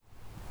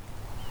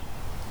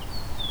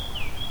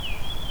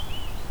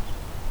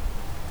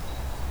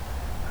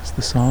It's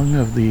the song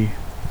of the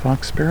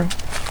fox sparrow.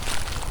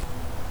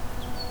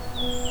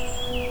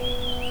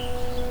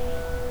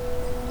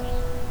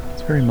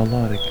 It's very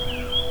melodic.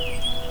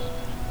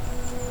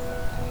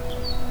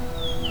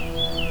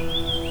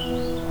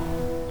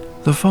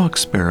 The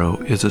fox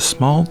sparrow is a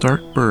small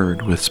dark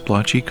bird with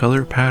splotchy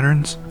color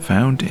patterns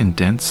found in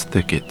dense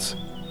thickets.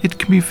 It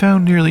can be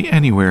found nearly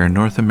anywhere in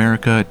North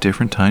America at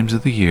different times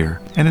of the year,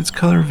 and its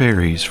color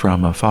varies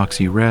from a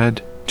foxy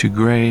red to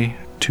gray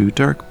to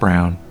dark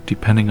brown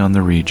depending on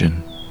the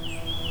region.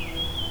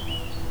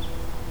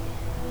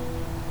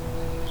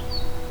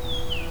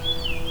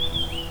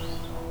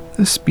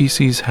 This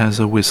species has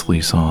a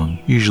whistly song,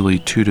 usually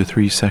 2 to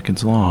 3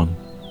 seconds long,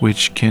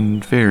 which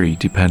can vary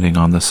depending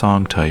on the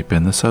song type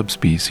and the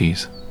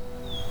subspecies.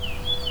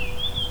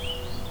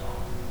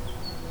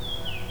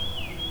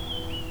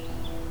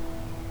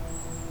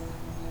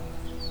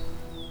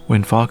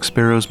 When fox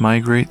sparrows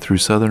migrate through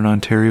southern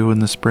Ontario in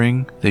the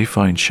spring, they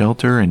find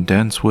shelter in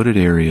dense wooded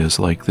areas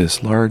like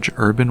this large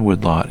urban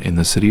woodlot in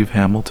the city of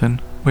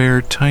Hamilton,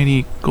 where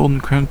tiny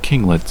golden-crowned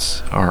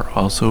kinglets are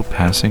also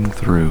passing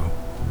through.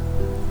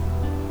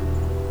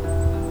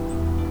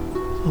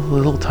 The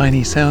little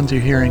tiny sounds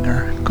you're hearing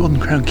are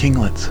golden-crowned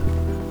kinglets.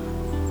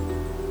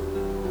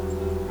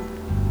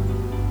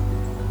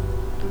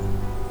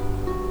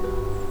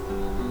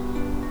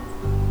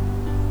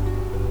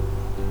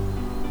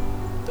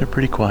 They're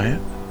pretty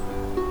quiet,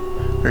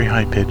 very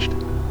high-pitched.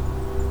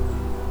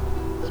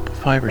 There's about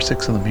 5 or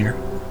 6 of them here.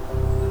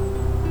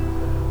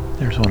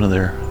 There's one of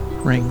their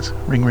rings.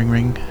 Ring, ring,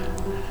 ring.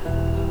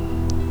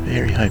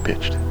 Very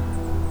high-pitched.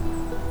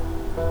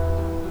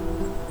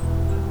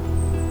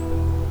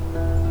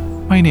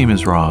 My name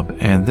is Rob,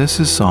 and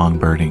this is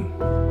Songbirding.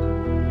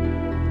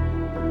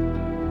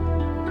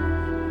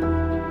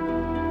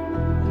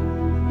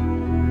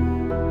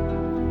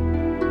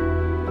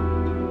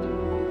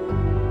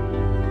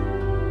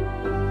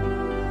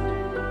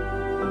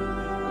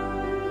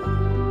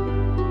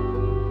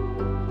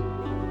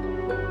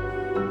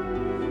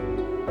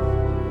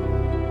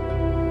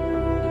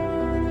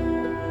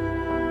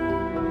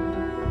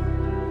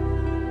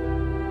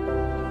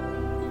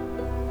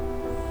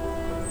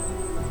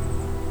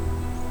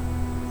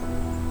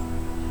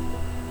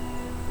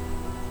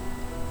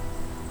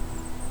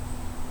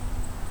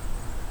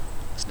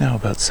 There's now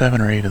about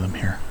 7 or 8 of them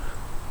here.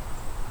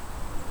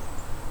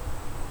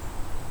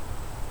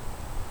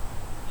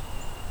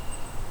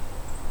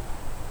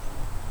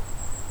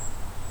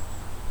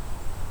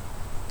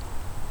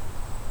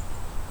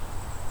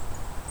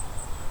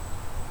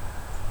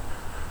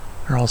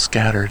 They're all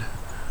scattered,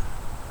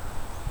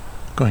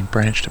 going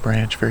branch to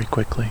branch very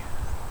quickly,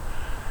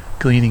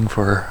 gleaning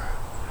for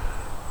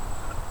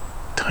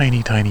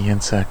tiny, tiny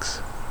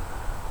insects.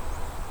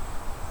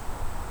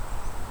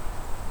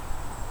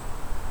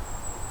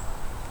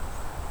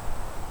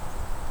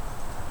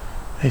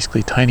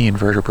 Basically tiny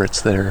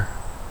invertebrates that are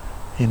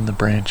in the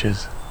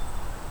branches.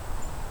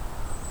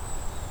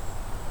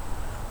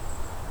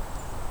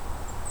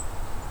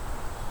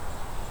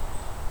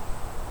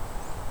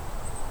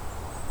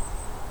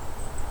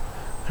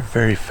 They're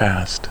very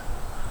fast,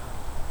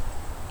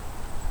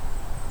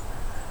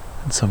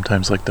 and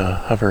sometimes like to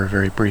hover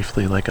very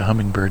briefly like a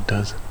hummingbird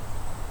does.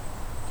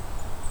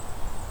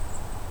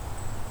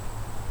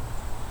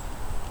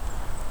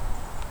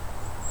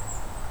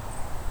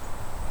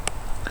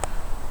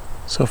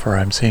 So far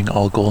I'm seeing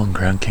all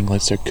golden-crowned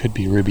kinglets. There could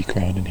be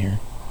ruby-crowned in here.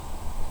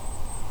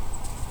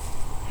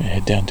 I'm gonna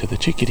head down to the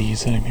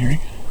chickadees that I'm hearing.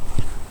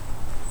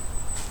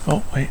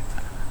 Oh, wait.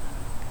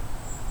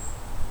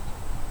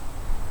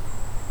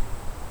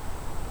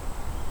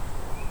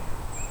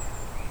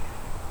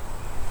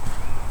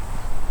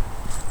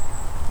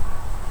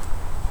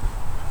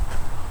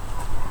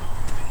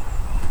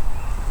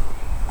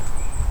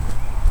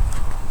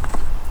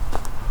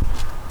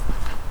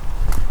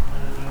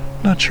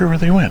 Not sure where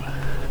they went.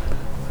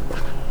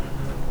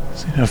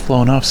 Seem to have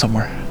flown off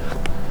somewhere.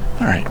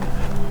 Alright.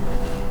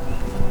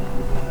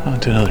 On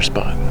to another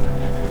spot.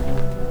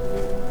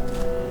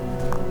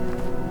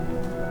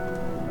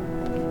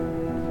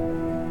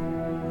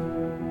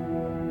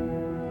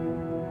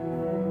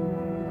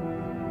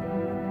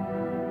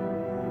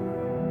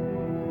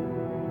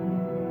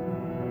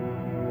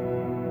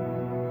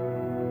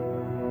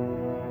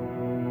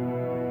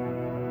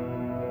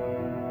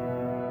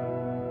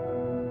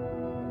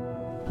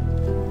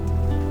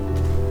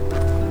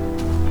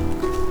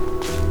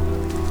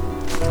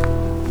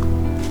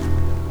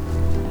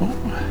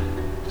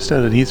 Just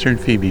had an eastern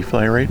phoebe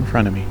fly right in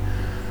front of me.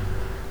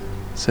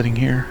 Sitting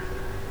here,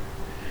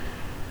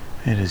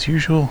 and as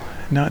usual,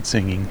 not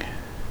singing.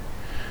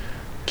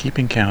 Keep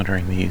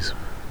encountering these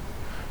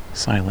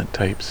silent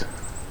types.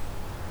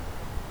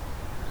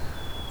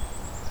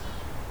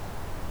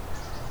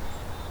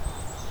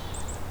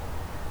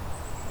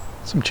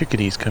 Some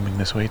chickadees coming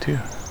this way too.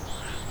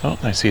 Oh,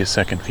 I see a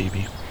second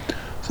phoebe.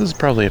 So this is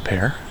probably a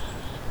pair.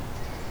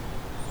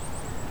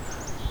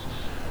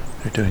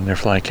 They're doing their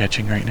fly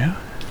catching right now.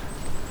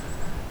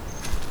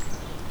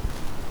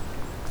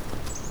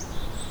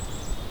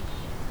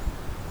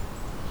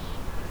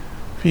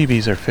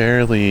 Phoebes are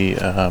fairly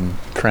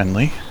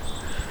friendly.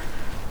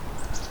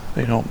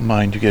 They don't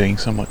mind you getting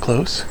somewhat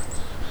close.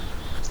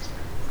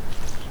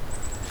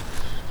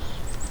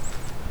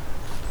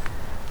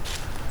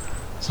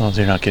 As long as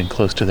you're not getting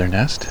close to their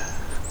nest.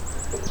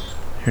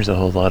 Here's a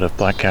whole lot of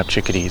black-capped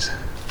chickadees.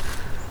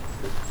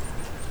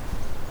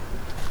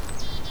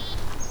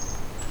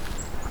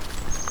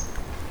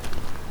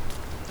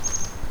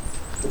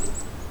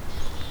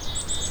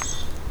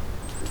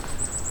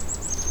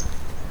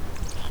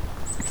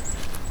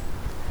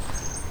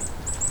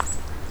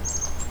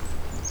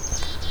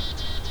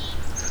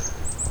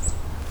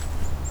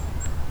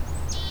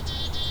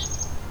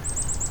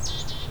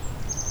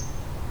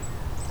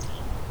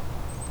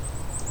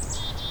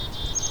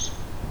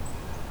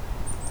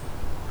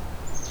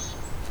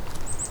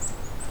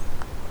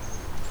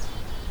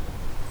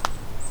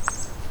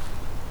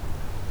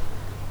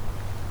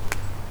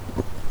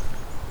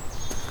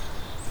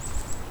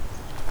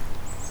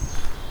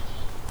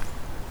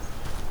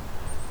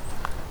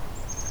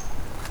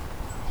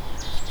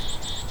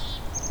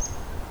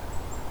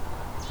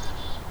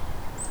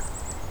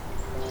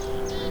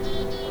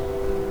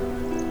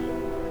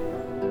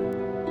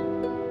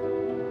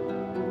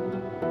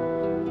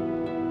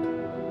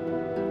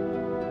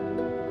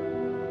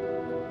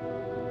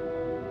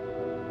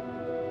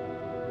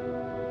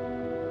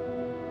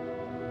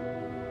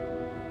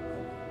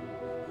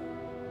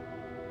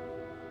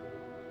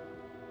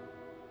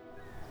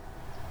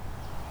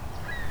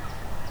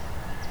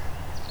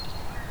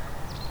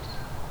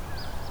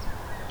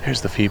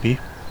 Here's the Phoebe.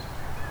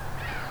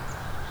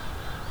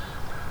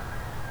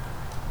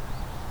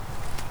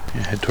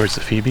 Yeah, head towards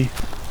the Phoebe.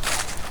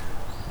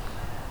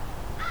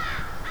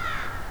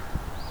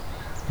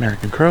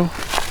 American crow.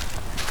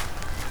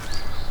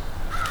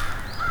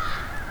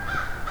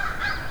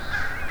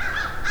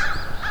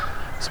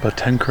 It's about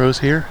 10 crows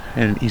here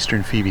and an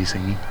eastern Phoebe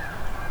singing.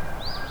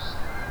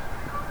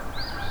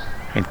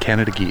 And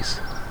Canada geese.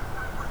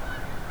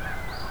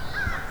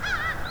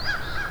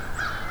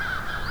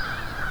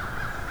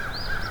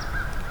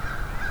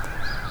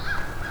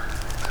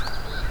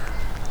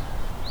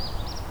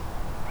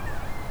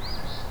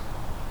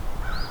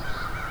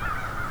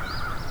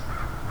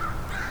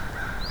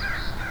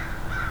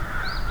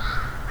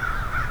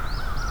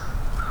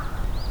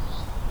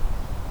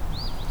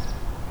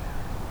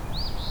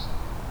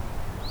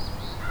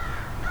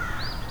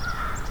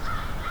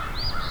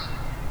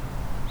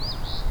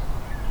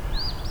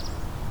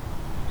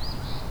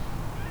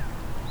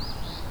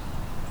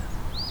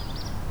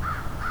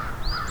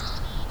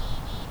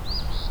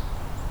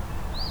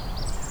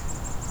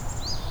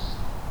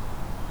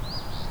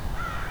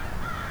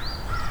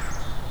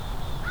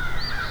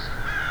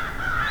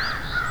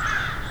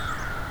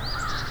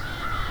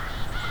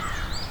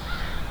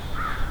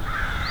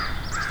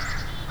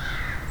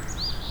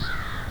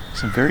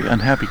 Some very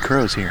unhappy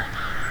crows here.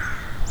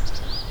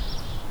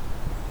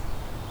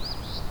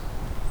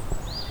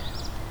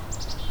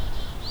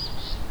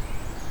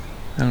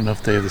 I don't know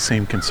if they have the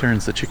same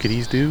concerns the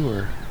chickadees do,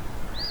 or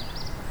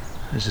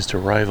there's just a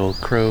rival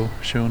crow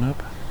showing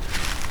up.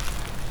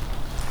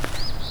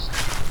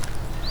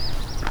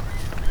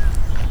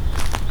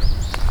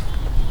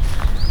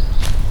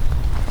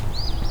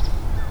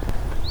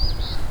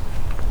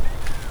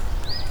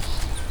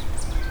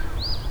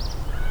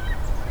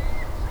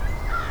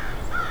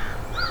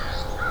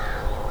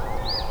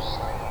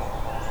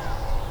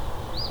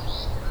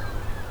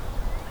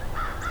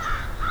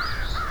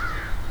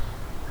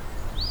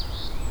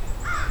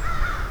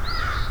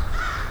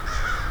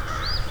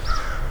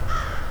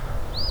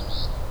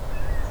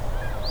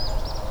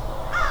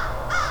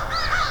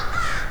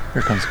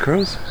 Here comes the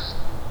crows.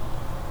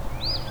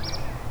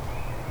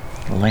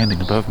 They're landing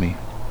above me.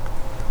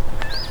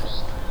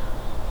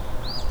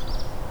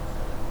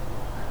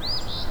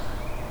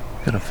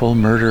 Got a full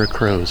murder of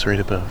crows right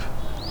above.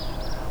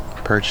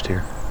 Perched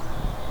here.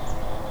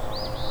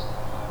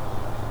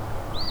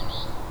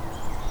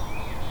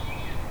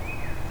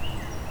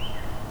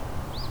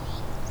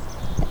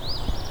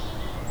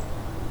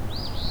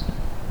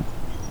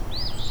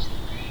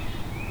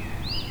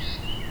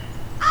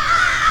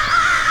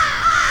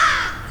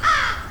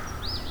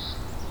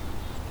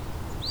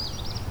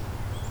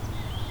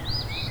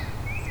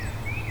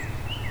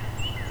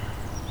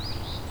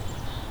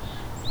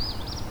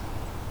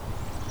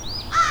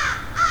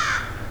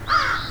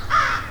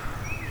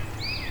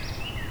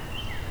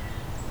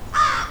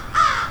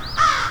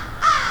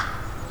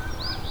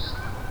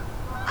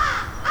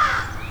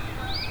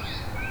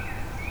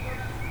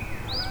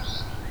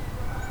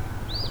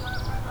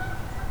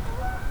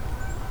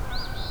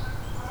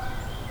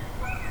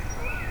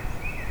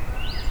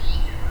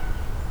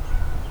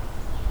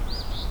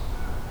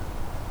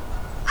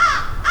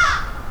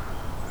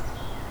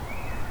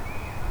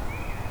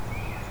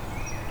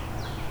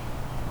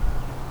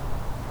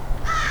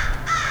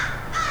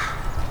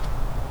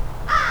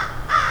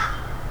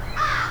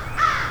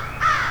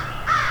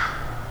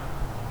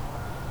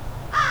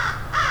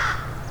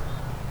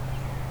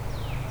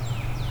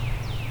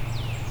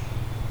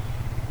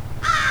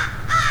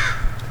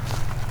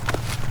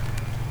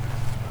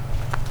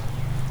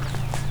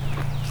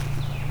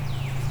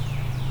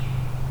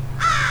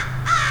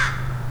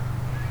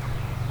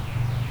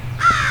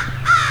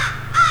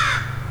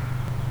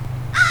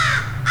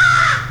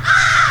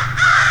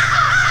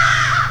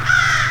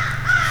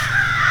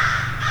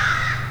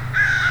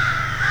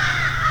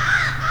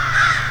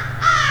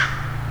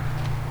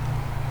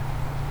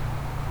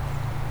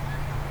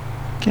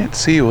 can't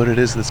see what it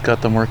is that's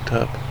got them worked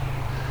up.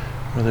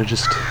 Or they're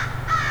just,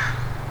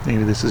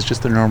 maybe this is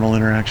just their normal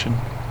interaction.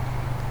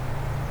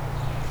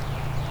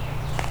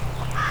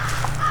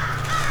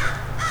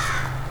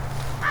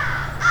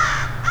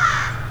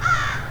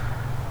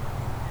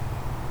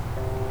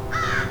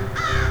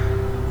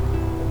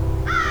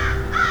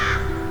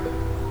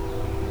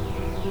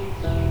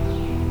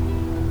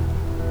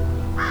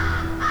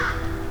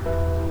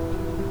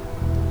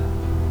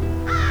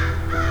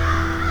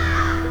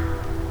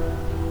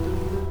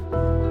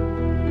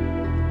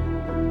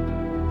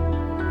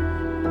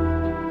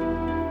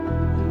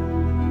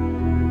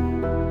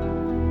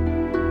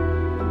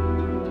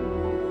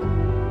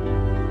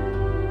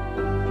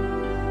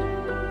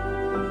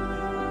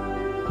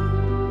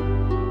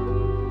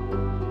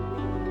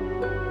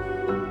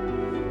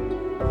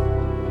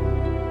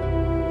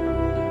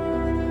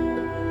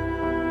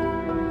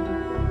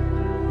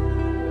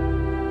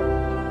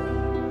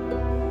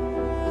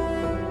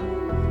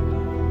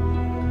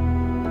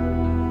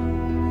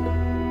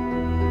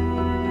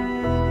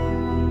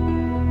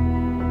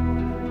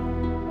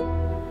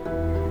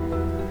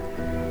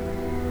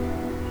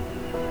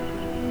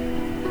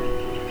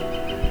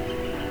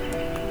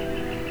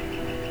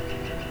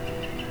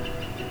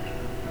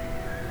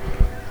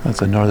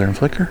 That's a northern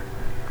flicker.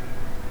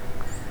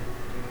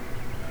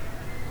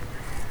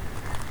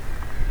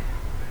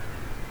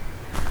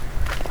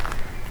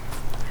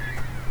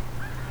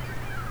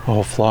 A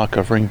whole flock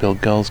of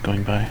ring-billed gulls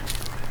going by.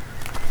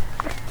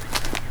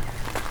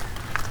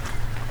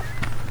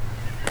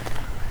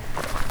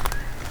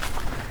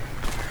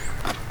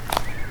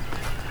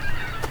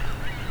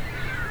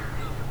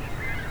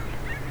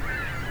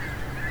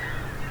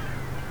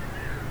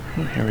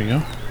 Oh, here we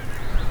go.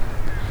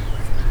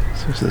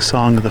 This is the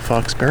song of the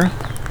fox sparrow.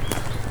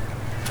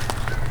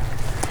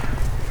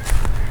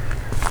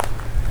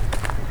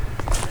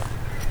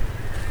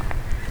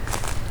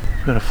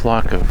 We've got a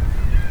flock of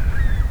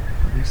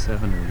at least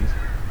 7 of these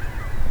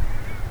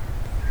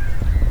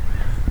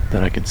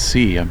that I could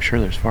see. I'm sure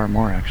there's far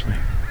more actually.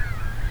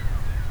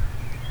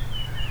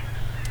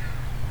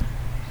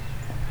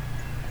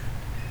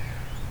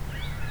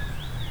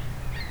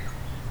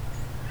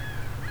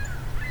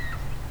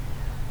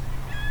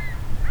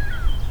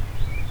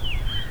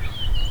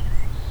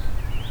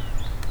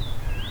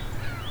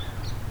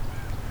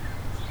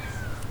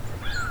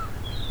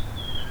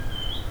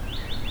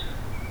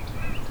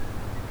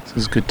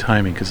 This is good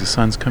timing because the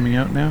sun's coming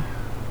out now,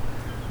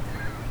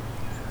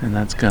 and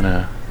that's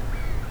gonna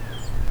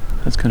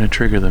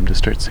trigger them to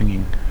start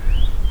singing.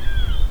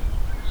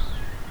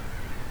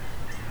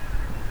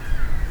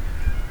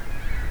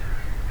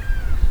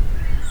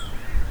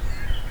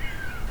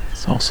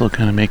 It's also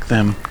gonna make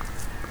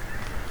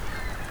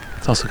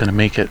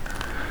it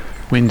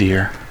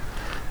windier,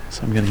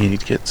 so I'm gonna need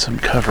to get some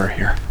cover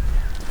here.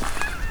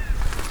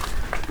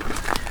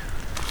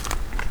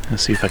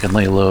 Let's see if I can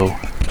lay low,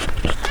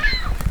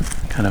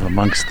 kind of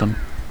amongst them.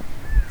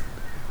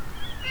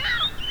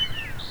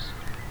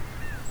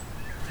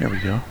 There we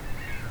go.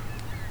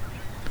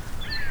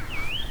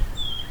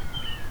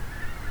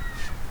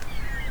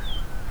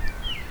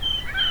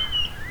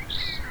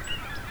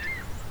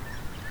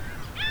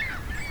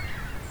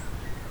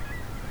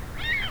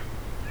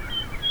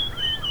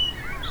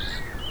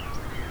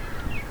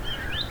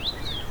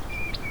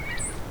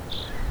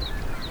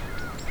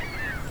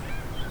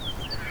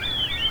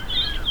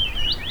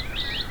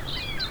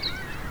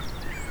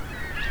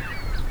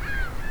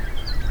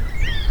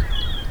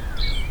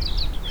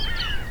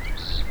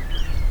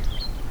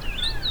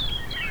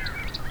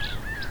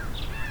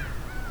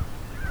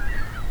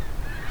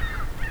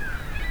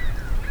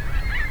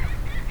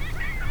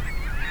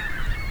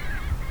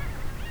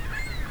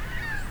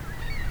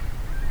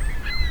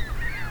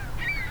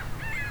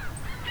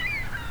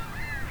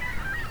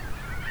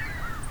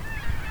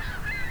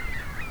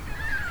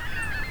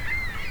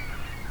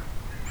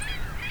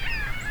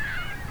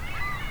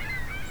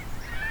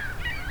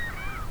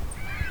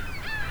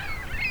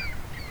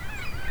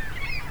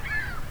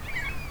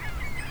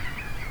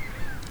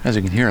 As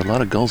you can hear, a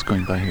lot of gulls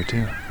going by here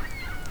too.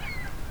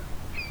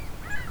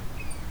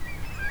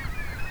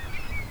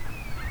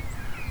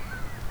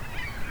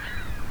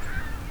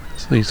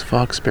 So these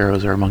fox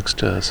sparrows are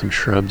amongst some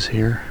shrubs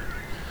here,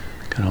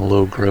 kind of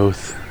low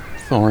growth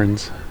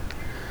thorns,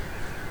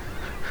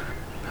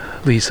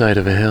 lee side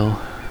of a hill,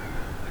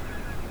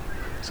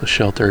 so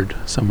sheltered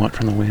somewhat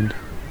from the wind.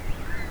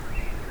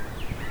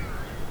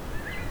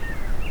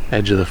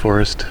 Edge of the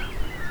forest.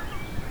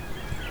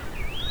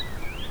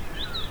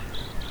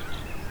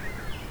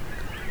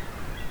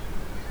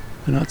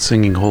 They're not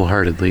singing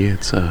wholeheartedly,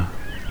 it's a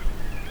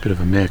bit of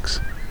a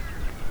mix.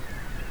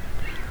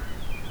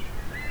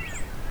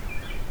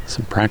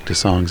 Some practice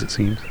songs, it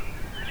seems.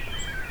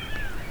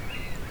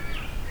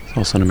 There's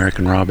also an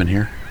American robin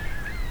here.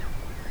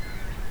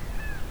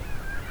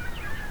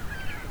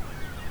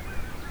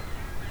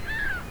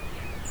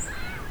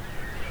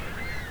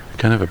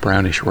 Kind of a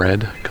brownish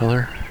red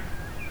color.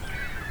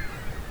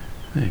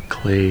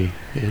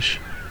 Clay-ish.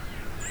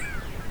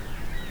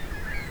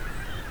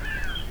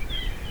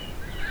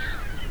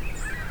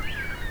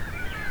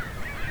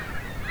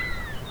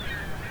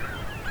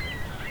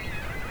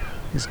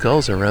 These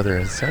gulls are rather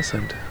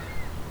incessant.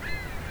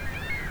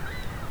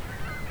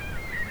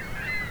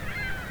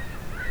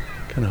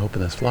 Kind of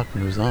hoping this flock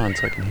moves on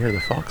so I can hear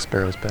the fox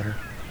sparrows better.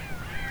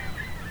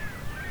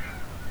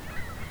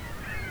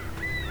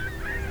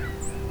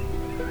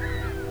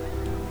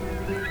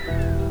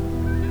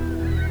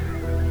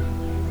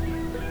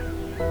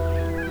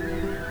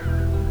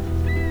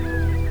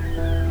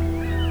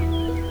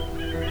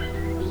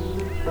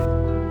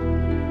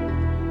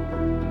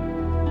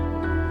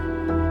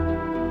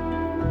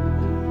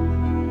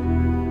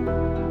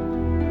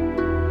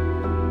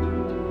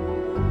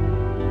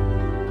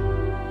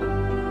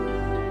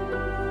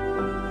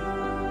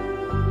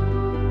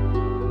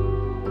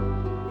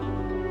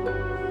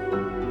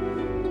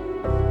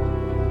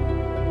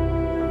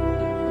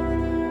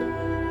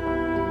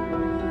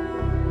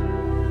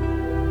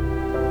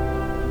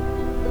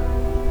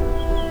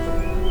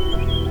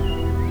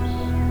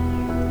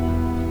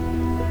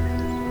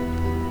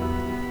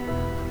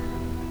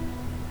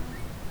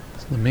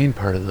 The main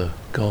part of the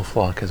gull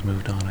flock has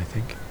moved on, I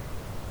think.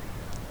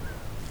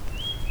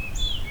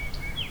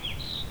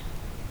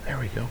 There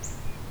we go.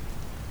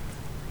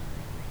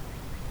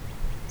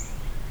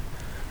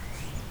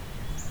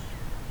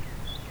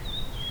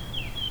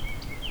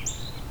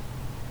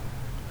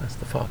 That's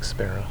the fox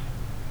sparrow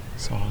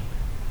song.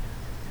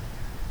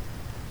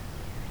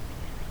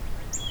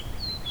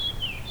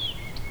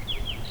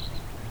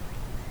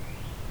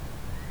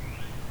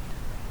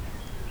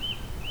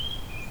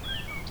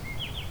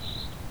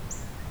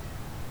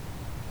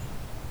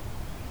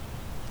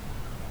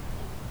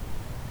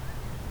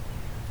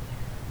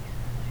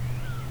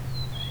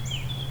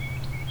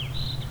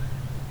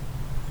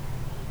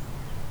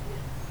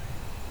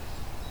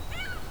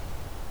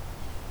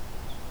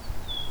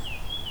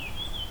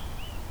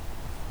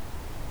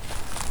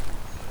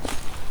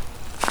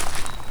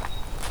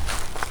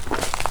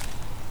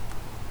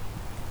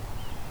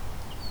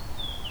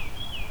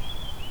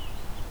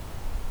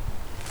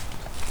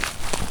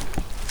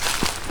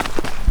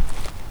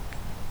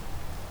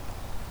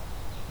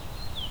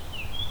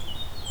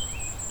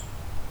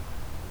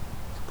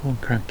 Golden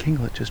crowned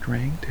kinglet just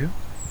rang too.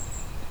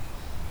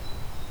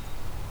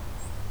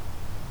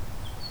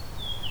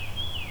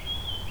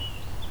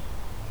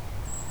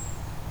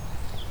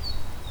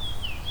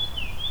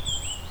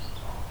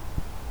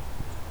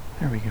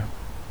 There we go.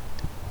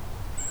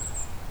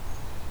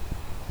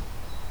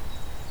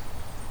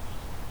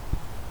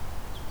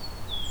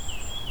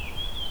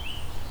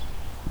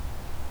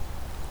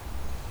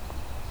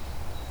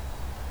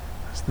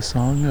 That's the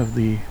song of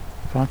the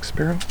fox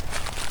sparrow.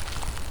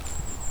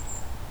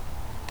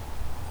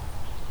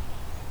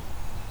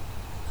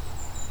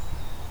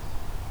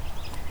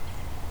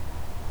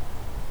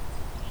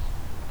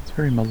 It's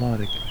very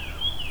melodic.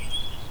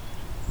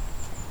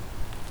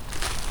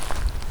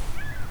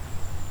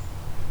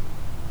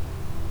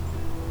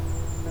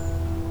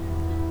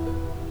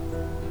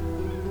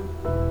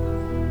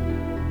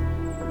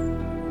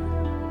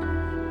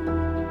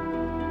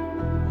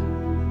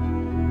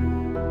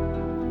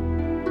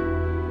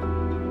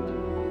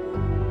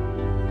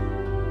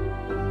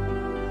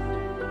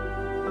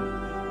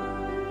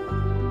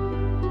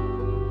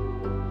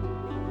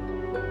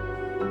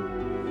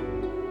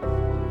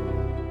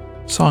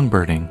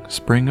 Songbirding,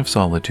 Spring of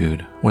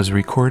Solitude was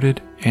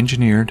recorded,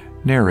 engineered,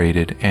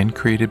 narrated, and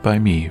created by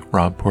me,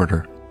 Rob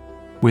Porter,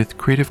 with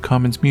Creative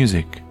Commons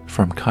music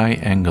from Kai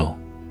Engel.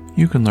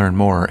 You can learn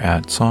more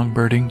at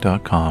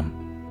songbirding.com.